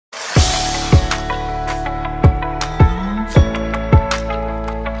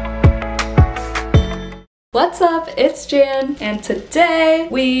What's up? It's Jan, and today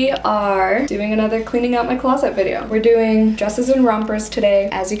we are doing another cleaning out my closet video. We're doing dresses and rompers today.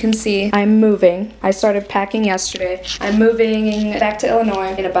 As you can see, I'm moving. I started packing yesterday. I'm moving back to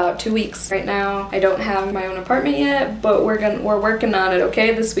Illinois in about 2 weeks. Right now, I don't have my own apartment yet, but we're working on it,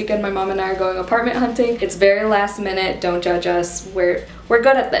 okay? This weekend, my mom and I are going apartment hunting. It's very last minute. Don't judge us. We're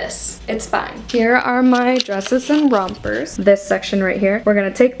good at this. It's fine. Here are my dresses and rompers. This section right here. We're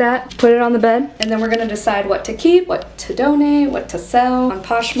gonna take that, put it on the bed, and then we're gonna decide what to keep, what to donate, what to sell on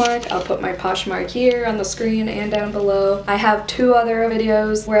Poshmark. I'll put my Poshmark here on the screen and down below. I have 2 other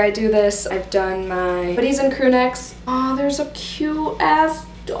videos where I do this. I've done my hoodies and crew necks. Oh, there's a cute ass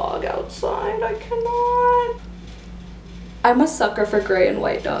dog outside. I cannot. I'm a sucker for gray and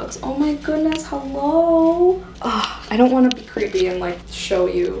white dogs. Oh my goodness, hello. Oh, I don't want to be creepy and like show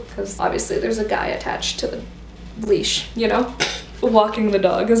you because obviously there's a guy attached to the leash, you know? Walking the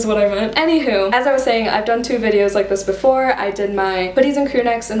dog is what I meant. Anywho, as I was saying, I've done 2 videos like this before. I did my hoodies and crew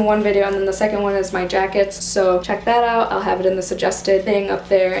necks in one video, and then the second one is my jackets, so check that out. I'll have it in the suggested thing up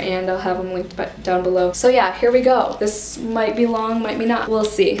there, and I'll have them linked down below. So yeah, here we go. This might be long, might be not. We'll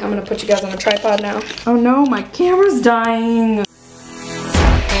see. I'm gonna put you guys on a tripod now. Oh no, my camera's dying.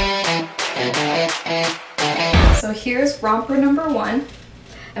 So here's romper number 1.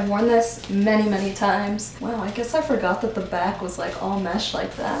 I've worn this many times. Wow, I guess I forgot that the back was like all mesh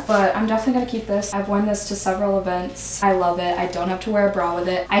like that. But I'm definitely gonna keep this. I've worn this to several events. I love it. I don't have to wear a bra with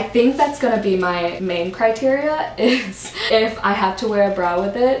it. I think that's gonna be my main criteria is if I have to wear a bra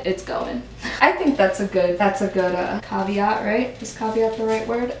with it, it's going. I think that's a good caveat, right? Is caveat the right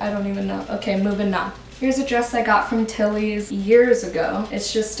word? I don't even know. Okay, moving on. Here's a dress I got from Tilly's years ago.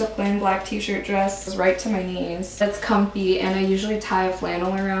 It's just a plain black t-shirt dress. It's right to my knees. It's comfy, and I usually tie a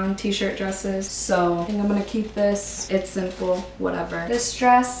flannel around t-shirt dresses, so I think I'm gonna keep this. It's simple, whatever. This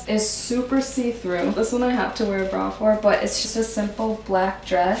dress is super see-through. This one I have to wear a bra for, but it's just a simple black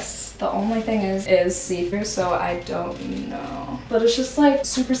dress. The only thing is see-through, so I don't know. But it's just like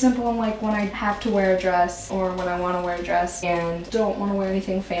super simple, and like when I have to wear a dress or when I want to wear a dress and don't want to wear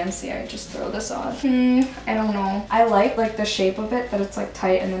anything fancy, I just throw this on. I don't know. I like the shape of it, that it's like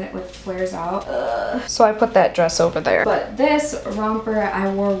tight and then it like flares out. So I put that dress over there. But this romper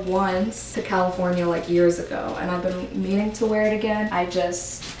I wore once to California like years ago, and I've been meaning to wear it again. I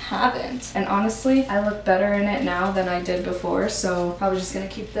just haven't. And honestly, I look better in it now than I did before, so probably just gonna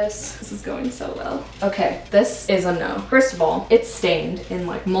keep this. This is going so well. Okay, this is a no. First of all, it's stained in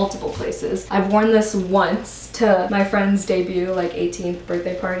like multiple places. I've worn this once to my friend's debut, like 18th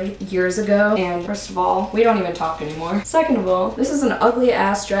birthday party years ago, and first of all, we don't even talk anymore. Second of all, this is an ugly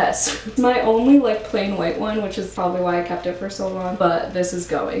ass dress. It's my only like plain white one, which is probably why I kept it for so long, but this is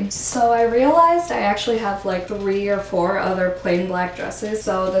going. So I realized I actually have like 3 or 4 other plain black dresses,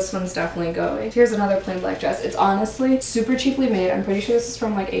 so this one's definitely going. Here's another plain black dress. It's honestly super cheaply made. I'm pretty sure this is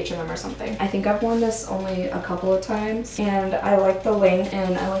from like H&M or something. I think I've worn this only a couple of times, and I like the length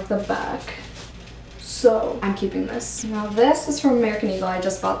and I like the back. So I'm keeping this. Now this is from American Eagle. I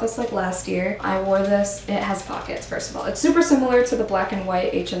just bought this like last year. I wore this. It has pockets, first of all. It's super similar to the black and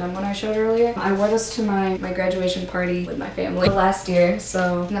white H&M one I showed earlier. I wore this to my graduation party with my family last year.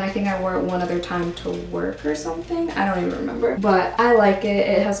 So, and then I think I wore it one other time to work or something. I don't even remember. But I like it.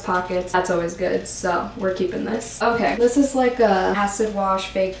 It has pockets. That's always good. So we're keeping this. Okay, this is like a acid wash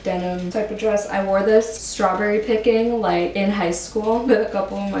fake denim type of dress. I wore this strawberry picking like in high school with a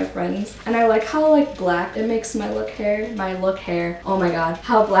couple of my friends. And I like how like black it makes my look hair. Oh my god,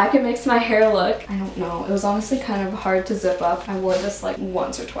 how black it makes my hair look. I don't know. It was honestly kind of hard to zip up. I wore this like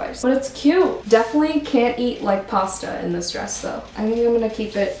once or twice, but it's cute. Definitely can't eat like pasta in this dress though. I think I'm gonna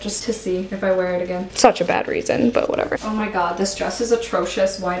keep it just to see if I wear it again. Such a bad reason, but whatever. Oh my god, this dress is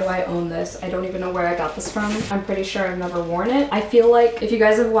atrocious. Why do I own this? I don't even know where I got this from. I'm pretty sure I've never worn it. I feel like if you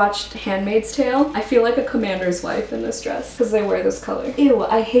guys have watched Handmaid's Tale, I feel like a commander's wife in this dress because they wear this color. Ew,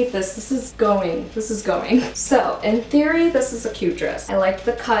 I hate this. This is going. So in theory, this is a cute dress. I like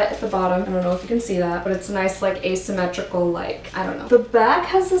the cut at the bottom. I don't know if you can see that, but it's a nice like asymmetrical, like, I don't know. The back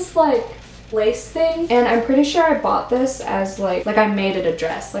has this like lace thing, and I'm pretty sure I bought this as like I made it a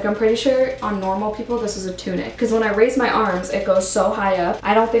dress. Like I'm pretty sure on normal people this is a tunic, because when I raise my arms it goes so high up.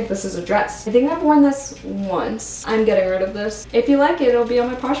 I don't think this is a dress. I think I've worn this once. I'm getting rid of this. If you like it, it'll be on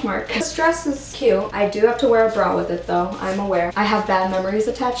my Poshmark. This dress is cute. I do have to wear a bra with it though. I'm aware. I have bad memories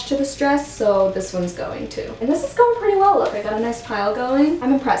attached to this dress, so this one's going too. And this is going pretty well. Look, I got a nice pile going.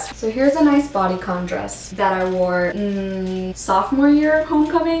 I'm impressed. So here's a nice bodycon dress that I wore sophomore year of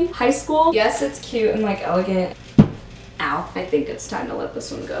homecoming, high school. Yes, it's cute and like elegant. Ow. I think it's time to let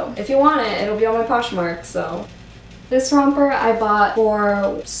this one go. If you want it, it'll be on my Poshmark, so This romper I bought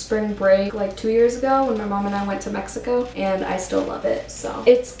for spring break like 2 years ago when my mom and I went to Mexico, and I still love it, so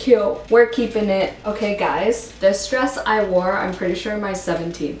it's cute. We're keeping it. Okay guys, this dress I wore, I'm pretty sure, my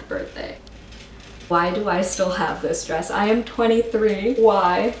 17th birthday. Why do I still have this dress? I am 23.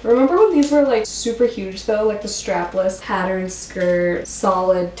 Why? Remember when these were like super huge though? Like the strapless pattern skirt,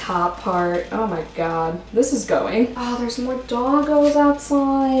 solid top part. Oh my god. This is going. Oh, there's more doggos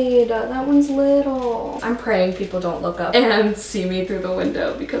outside. That one's little. I'm praying people don't look up and see me through the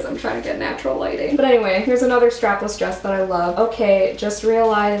window because I'm trying to get natural lighting. But anyway, here's another strapless dress that I love. Okay, just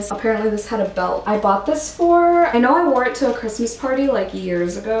realized apparently this had a belt. I bought this for, I know I wore it to a Christmas party like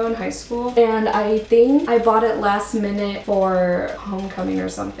years ago in high school, and I think I bought it last minute for homecoming or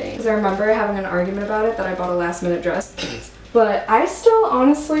something, because I remember having an argument about it that I bought a last minute dress. But I still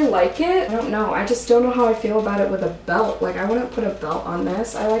honestly like it. I don't know. I just don't know how I feel about it with a belt. Like, I wouldn't put a belt on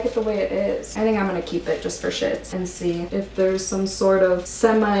this. I like it the way it is. I think I'm gonna keep it just for shits and see if there's some sort of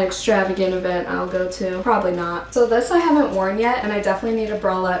semi-extravagant event I'll go to. Probably not. So this I haven't worn yet, and I definitely need a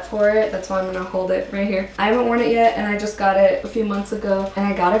bralette for it. That's why I'm gonna hold it right here. I haven't worn it yet, and I just got it a few months ago, and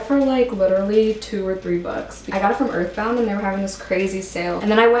I got it for like literally $2 or $3. I got it from Earthbound, and they were having this crazy sale. And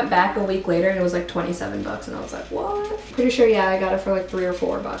then I went back a week later, and it was like $27, and I was like, what? Pretty sure, yeah, I got it for like $3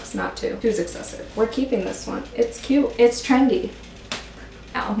 or $4, not $2. $2's excessive. We're keeping this one. It's cute. It's trendy.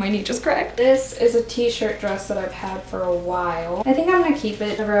 Ow, my knee just cracked. This is a t-shirt dress that I've had for a while. I think I'm gonna keep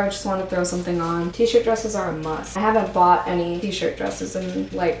it whenever I just want to throw something on. T-shirt dresses are a must. I haven't bought any t-shirt dresses in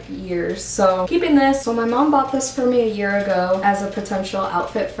like years, so keeping this. So my mom bought this for me a year ago as a potential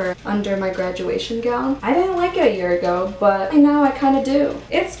outfit for under my graduation gown. I didn't like it a year ago, but now I kind of do.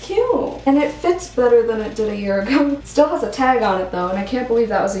 It's cute, and it fits better than it did a year ago. It still has a tag on it though, and I can't believe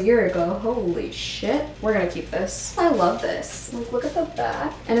that was a year ago. Holy shit. We're gonna keep this. I love this. Like, look at the back.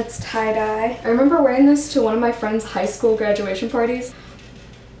 And it's tie-dye. I remember wearing this to one of my friend's high school graduation parties.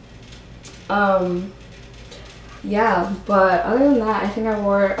 Yeah, but other than that, I think I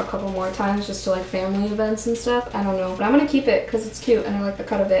wore it a couple more times just to like family events and stuff. I don't know, but I'm gonna keep it because it's cute and I like the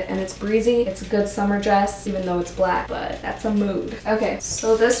cut of it, and it's breezy. It's a good summer dress, even though it's black, but that's a mood. Okay,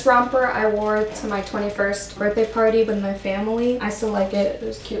 so this romper I wore to my 21st birthday party with my family. I still like it.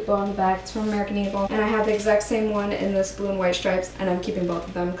 There's a cute bow on the back. It's from American Eagle, and I have the exact same one in this blue and white stripes, and I'm keeping both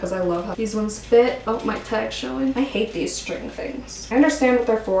of them because I love how these ones fit. Oh, my tag's showing. I hate these string things. I understand what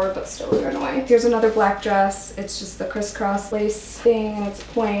they're for, but still, they're annoying. Here's another black dress. It's just the crisscross lace thing, and it's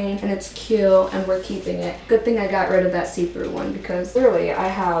plain and it's cute, and we're keeping it. Good thing I got rid of that see-through one because clearly I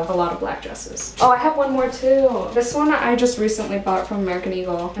have a lot of black dresses. Oh, I have one more too. This one I just recently bought from American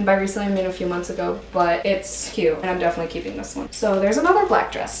Eagle, and by recently I mean a few months ago, but it's cute and I'm definitely keeping this one. So there's another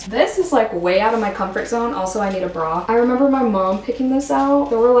black dress. This is like way out of my comfort zone. Also, I need a bra. I remember my mom picking this out.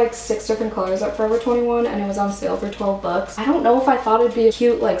 There were like 6 different colors at Forever 21, and it was on sale for $12. I don't know if I thought it'd be a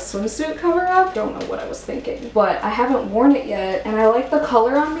cute like swimsuit cover up. Don't know what I was thinking, but I haven't worn it yet, and I like the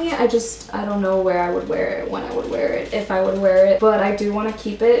color on me. I don't know where I would wear it, when I would wear it, if I would wear it, but I do want to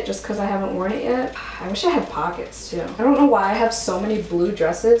keep it just because I haven't worn it yet. I wish I had pockets too. I don't know why I have so many blue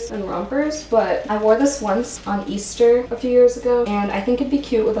dresses and rompers, but I wore this once on Easter a few years ago, and I think it'd be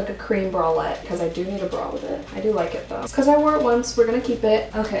cute with like a cream bralette because I do need a bra with it. I do like it though. It's because I wore it once. We're gonna keep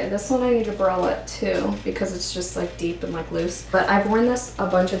it. Okay, this one I need a bralette too because it's just like deep and like loose, but I've worn this a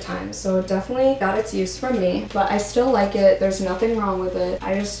bunch of times, so it definitely got its use from me, but I still like it. There's nothing wrong with it.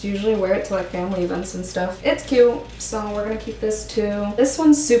 I just usually wear it to like family events and stuff. It's cute, so we're gonna keep this too. This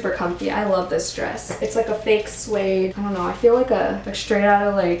one's super comfy. I love this dress. It's like a fake suede. I don't know. I feel like straight out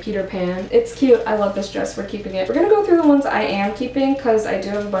of like Peter Pan. It's cute. I love this dress. We're keeping it. We're gonna go through the ones I am keeping because I do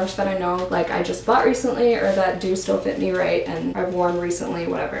have a bunch that I know like I just bought recently or that do still fit me right and I've worn recently,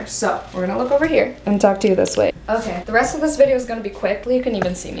 whatever. So we're gonna look over here and talk to you this way. Okay, the rest of this video is gonna be quick. You can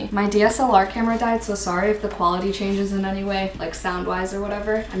even see me. My DSLR camera died, so sorry if the quality changes in any way, like sound-wise or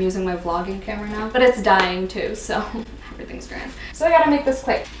whatever. I'm using my vlogging camera now, but it's dying too, so everything's grand. So I gotta make this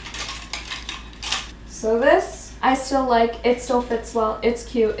quick. So this, I still like. It still fits well. It's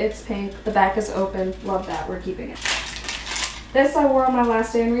cute. It's pink. The back is open. Love that. We're keeping it. This I wore on my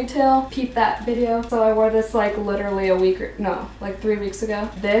last day in retail. Peep that video. So I wore this like literally a week or no, like 3 weeks ago.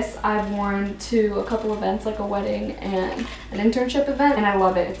 This I've worn to a couple events, like a wedding and an internship event, and I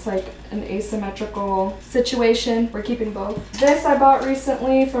love it. It's like an asymmetrical situation. We're keeping both. This I bought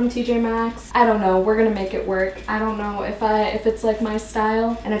recently from TJ Maxx. I don't know. We're gonna make it work. I don't know if it's like my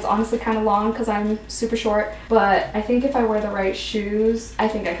style, and it's honestly kind of long because I'm super short, but I think if I wear the right shoes, I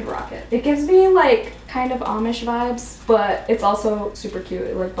think I could rock it. It gives me like kind of Amish vibes, but it's also super cute.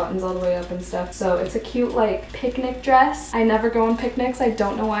 It like buttons all the way up and stuff. So it's a cute like picnic dress. I never go on picnics. I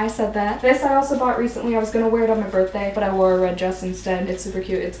don't know why I said that. This I also bought recently. I was gonna wear it on my birthday, but I wore a red dress instead. It's super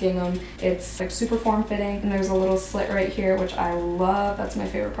cute. It's gingham. It's like super form-fitting, and there's a little slit right here, which I love. That's my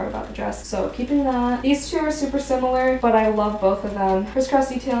favorite part about the dress. So keeping that. These two are super similar, but I love both of them. Crisscross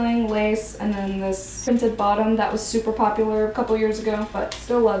detailing, lace, and then this printed bottom that was super popular a couple years ago, but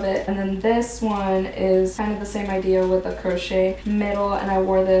still love it. And then this one is kind of the same idea with a crochet middle, and I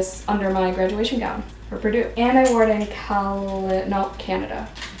wore this under my graduation gown for Purdue. And I wore it in Canada.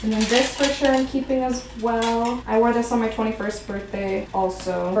 And then this for sure I'm keeping as well. I wore this on my 21st birthday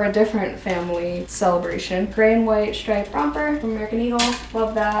also for a different family celebration. Gray and white striped romper from American Eagle.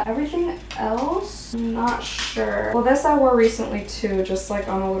 Love that. Everything else, I'm not sure. Well, this I wore recently too, just like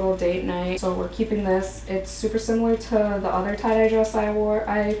on a little date night. So we're keeping this. It's super similar to the other tie-dye dress I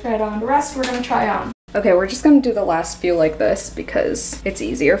tried on. The rest we're gonna try on. Okay, we're just gonna do the last few like this because it's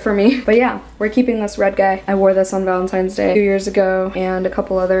easier for me. But yeah, we're keeping this red guy. I wore this on Valentine's Day 2 years ago and a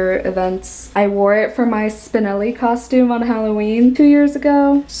couple other events. I wore it for my Spinelli costume on Halloween 2 years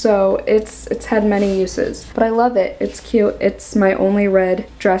ago. So it's had many uses, but I love it. It's cute. It's my only red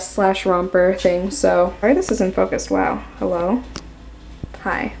dress slash romper thing. So, sorry this isn't focused. Wow, hello,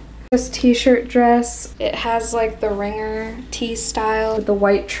 hi. This t-shirt dress, it has like the ringer tee style with the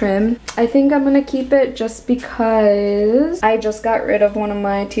white trim. I think I'm gonna keep it just because I just got rid of one of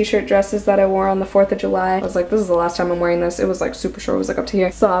my t-shirt dresses that I wore on the 4th of July. I was like, this is the last time I'm wearing this. It was like super short, it was like up to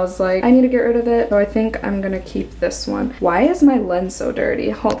here. So I was like, I need to get rid of it. So I think I'm gonna keep this one. Why is my lens so dirty?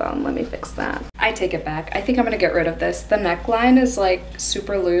 Hold on, let me fix that. I take it back. I think I'm gonna get rid of this. The neckline is like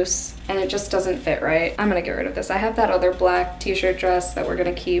super loose and it just doesn't fit right. I'm gonna get rid of this. I have that other black t-shirt dress that we're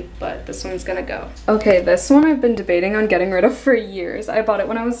gonna keep, but this one's gonna go. Okay, this one I've been debating on getting rid of for years. I bought it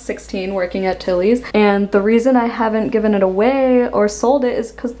when I was 16 working at Tilly's, and the reason I haven't given it away or sold it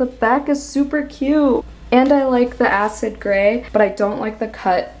is because the back is super cute. And I like the acid gray, but I don't like the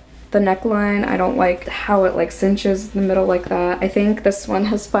cut. The neckline, I don't like how it like cinches in the middle like that. I think this one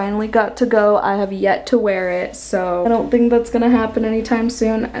has finally got to go. I have yet to wear it, so I don't think that's gonna happen anytime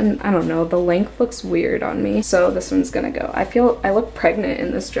soon. And I don't know, the length looks weird on me, so this one's gonna go. I feel I look pregnant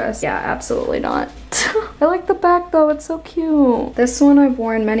in this dress. Yeah, absolutely not. I like the back though, it's so cute. This one I've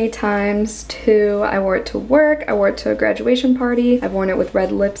worn many times too. I wore it to work, I wore it to a graduation party, I've worn it with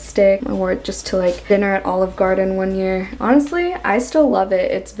red lipstick, I wore it just to like dinner at Olive Garden one year. Honestly, I still love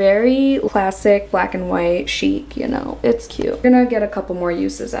it. It's very classic, black and white, chic, you know. It's cute. I'm gonna get a couple more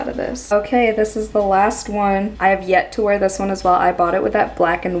uses out of this. Okay, this is the last one. I have yet to wear this one as well. I bought it with that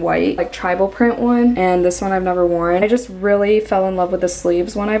black and white, like tribal print one, and this one I've never worn. I just really fell in love with the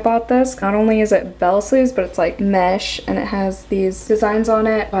sleeves when I bought this. Not only is it bell sleeves, but it's like mesh and it has these designs on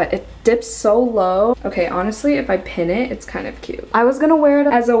it, but it dips so low. Okay, honestly, if I pin it, it's kind of cute. I was gonna wear it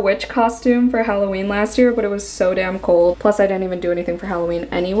as a witch costume for Halloween last year, but it was so damn cold. Plus, I didn't even do anything for Halloween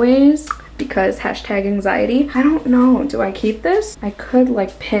anyways because hashtag anxiety. I don't know. Do I keep this? I could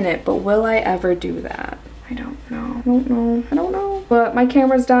like pin it, but will I ever do that? I don't know. I don't know. I don't know. But my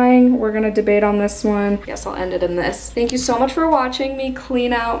camera's dying. We're gonna debate on this one. Yes, I'll end it in this. Thank you so much for watching me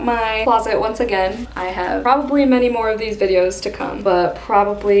clean out my closet once again. I have probably many more of these videos to come, but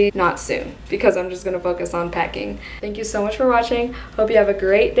probably not soon because I'm just gonna focus on packing. Thank you so much for watching. Hope you have a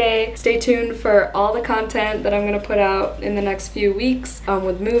great day. Stay tuned for all the content that I'm gonna put out in the next few weeks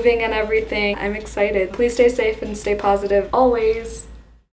with moving and everything. I'm excited. Please stay safe and stay positive always.